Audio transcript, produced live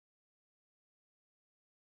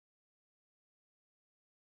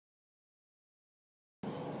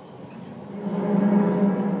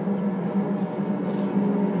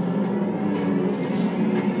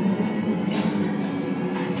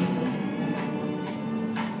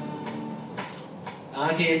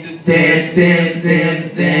I came to dance, dance,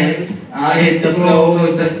 dance, dance. I hit the floor,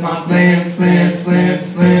 cause that's my plans, plans,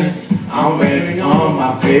 plans, plans. I'm wearing all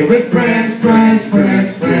my favorite brands, brands,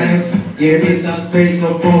 brands, brands. Give me some space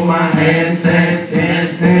so for my hands, hands,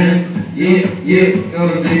 hands, hands. Yeah, yeah,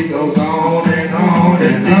 cause this goes on and on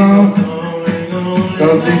and on.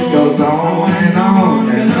 Cause this goes on and on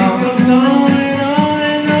and on.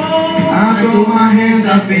 I throw my hands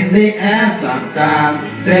up in the air sometimes,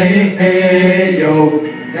 saying, hey yo,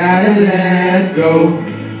 gotta let go.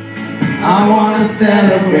 I wanna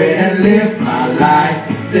celebrate and live my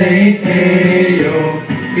life, saying, hey yo,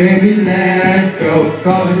 baby, let's go.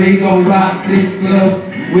 Cause we gon' rock this club,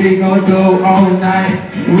 we gon' go all night,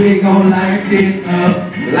 we gon' light it up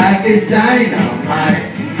like it's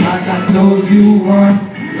dynamite. As I told you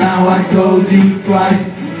once, now I told you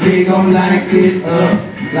twice, we gon' light it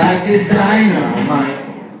up like it's dynamite.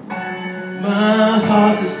 My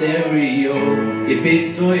heart's a stereo, it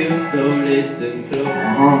beats for you, so listen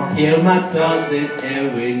close. Hear my thoughts in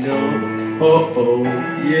every note. Oh, oh,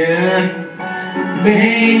 yeah.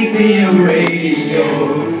 Make me a radio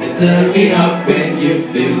and turn me up when you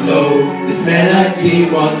feel low. This melody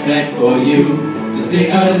was meant for you, so sing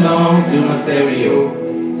along to my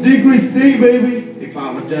stereo. Degree-c, baby. If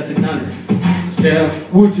I was just another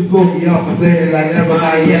would you blow me off and play it like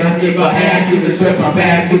everybody else? If I asked you to trip my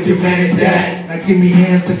back, would you manage that? Now give me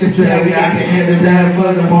hands to control me, I can handle that.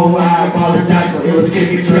 Furthermore, I apologize for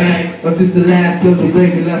illustrating tracks. But this the last of the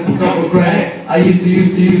baby left a couple cracks. I used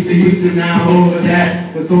to, now I'm over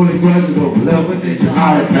that. It's only grudges over love, but it's your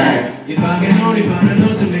artifacts. If I can only find a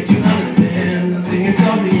note to make you understand, I'm singing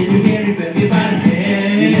softly and you get it, baby, by the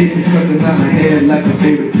hand. You keep me sucking on my head like a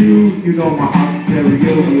favorite tune. You know my heart's a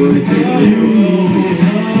stereo, you only take you.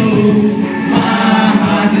 My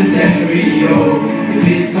heart is stereo, it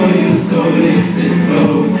beats for you, so listen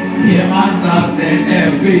close. Hear my thoughts and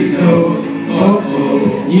every note. Oh,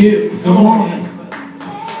 oh, you, come on.